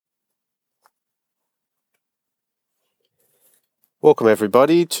Welcome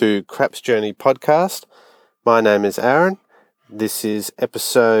everybody to Craps Journey podcast. My name is Aaron. This is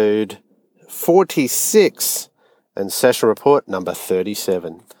episode 46 and session report number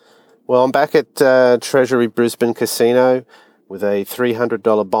 37. Well, I'm back at Treasury Brisbane Casino with a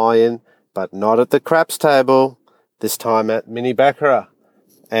 $300 buy-in, but not at the craps table, this time at Mini Baccarat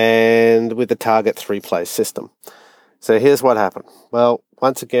and with the target 3-play system. So here's what happened. Well,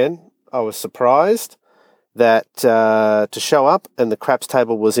 once again, I was surprised that to show up and the craps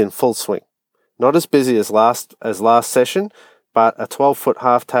table was in full swing. Not as busy as last session, but a 12-foot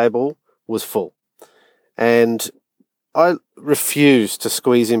half table was full. And I refuse to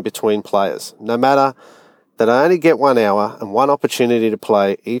squeeze in between players. No matter that I only get 1 hour and one opportunity to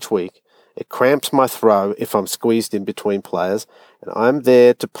play each week, it cramps my throw if I'm squeezed in between players, and I'm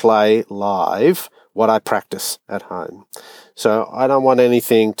there to play live what I practice at home. So I don't want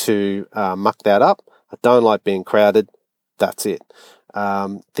anything to muck that up. I don't like being crowded. That's it.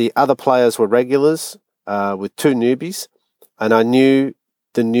 The other players were regulars with 2 newbies, and I knew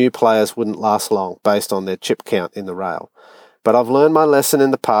the new players wouldn't last long based on their chip count in the rail. But I've learned my lesson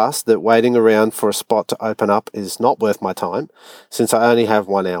in the past that waiting around for a spot to open up is not worth my time, since I only have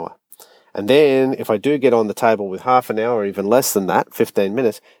 1 hour. And then if I do get on the table with half an hour or even less than that, 15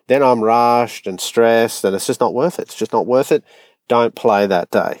 minutes, then I'm rushed and stressed, and it's just not worth it. It's just not worth it. Don't play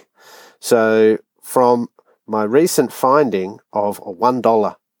that day. So from my recent finding of a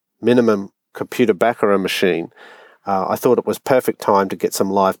 $1 minimum computer baccarat machine, I thought it was perfect time to get some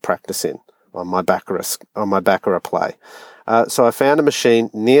live practice in on my baccarat play. So I found a machine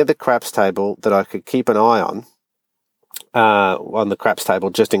near the craps table that I could keep an eye on the craps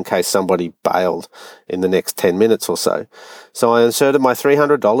table just in case somebody bailed in the next 10 minutes or so. So I inserted my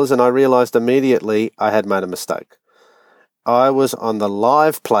 $300 and I realized immediately I had made a mistake. I was on the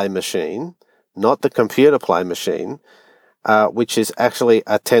live play machine, not the computer play machine, which is actually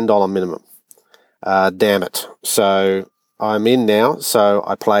a $10 minimum. Damn it. So I'm in now, so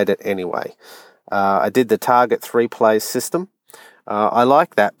I played it anyway. I did the target 3-play system. I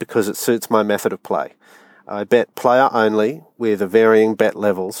like that because it suits my method of play. I bet player only with varying bet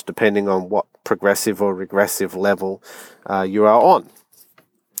levels depending on what progressive or regressive level you are on.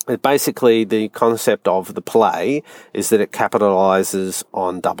 Basically, the concept of the play is that it capitalizes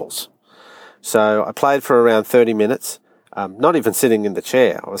on doubles. So I played for around 30 minutes, not even sitting in the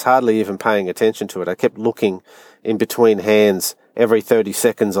chair. I was hardly even paying attention to it. I kept looking in between hands every 30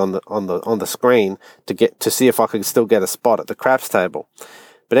 seconds on the screen to see if I could still get a spot at the craps table.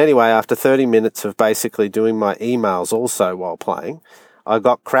 But anyway, after 30 minutes of basically doing my emails also while playing, I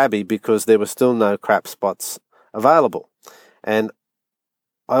got crabby because there were still no crap spots available. And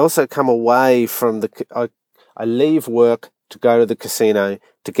I also come away from I leave work to go to the casino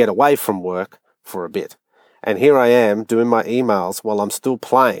to get away from work for a bit. And here I am doing my emails while I'm still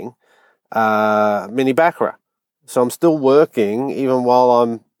playing Mini Baccarat. So I'm still working even while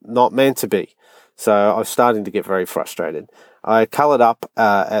I'm not meant to be. So I was starting to get very frustrated. I coloured up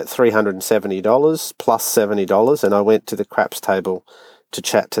at $370 plus $70, and I went to the craps table to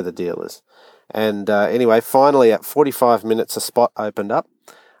chat to the dealers. And anyway, finally at 45 minutes, a spot opened up.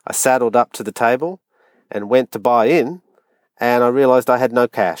 I saddled up to the table and went to buy in, and I realised I had no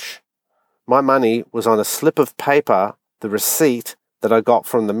cash. My money was on a slip of paper, the receipt that I got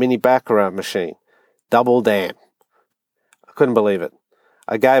from the Mini Baccarat machine. Double damn. I couldn't believe it.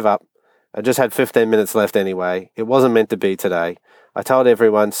 I gave up. I just had 15 minutes left anyway. It wasn't meant to be today. I told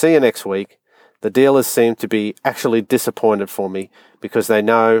everyone, see you next week. The dealers seem to be actually disappointed for me because they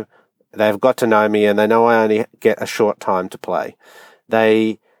know they've got to know me and they know I only get a short time to play.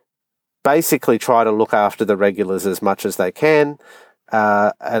 They basically try to look after the regulars as much as they can.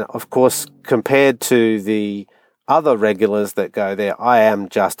 And of course, compared to the other regulars that go there, I am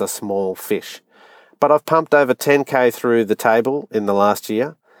just a small fish. But I've pumped over 10K through the table in the last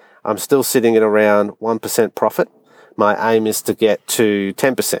year. I'm still sitting at around 1% profit. My aim is to get to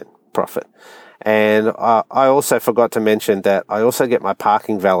 10% profit. And I also forgot to mention that I also get my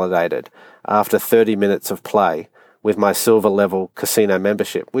parking validated after 30 minutes of play with my silver level casino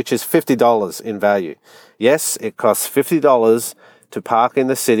membership, which is $50 in value. Yes, it costs $50 to park in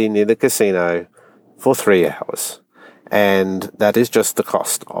the city near the casino for 3 hours. And that is just the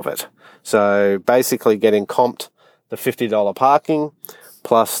cost of it. So basically getting comped the $50 parking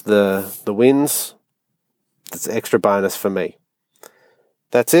plus the wins, that's extra bonus for me.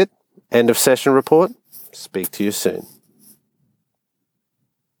 That's it. End of session report. Speak to you soon.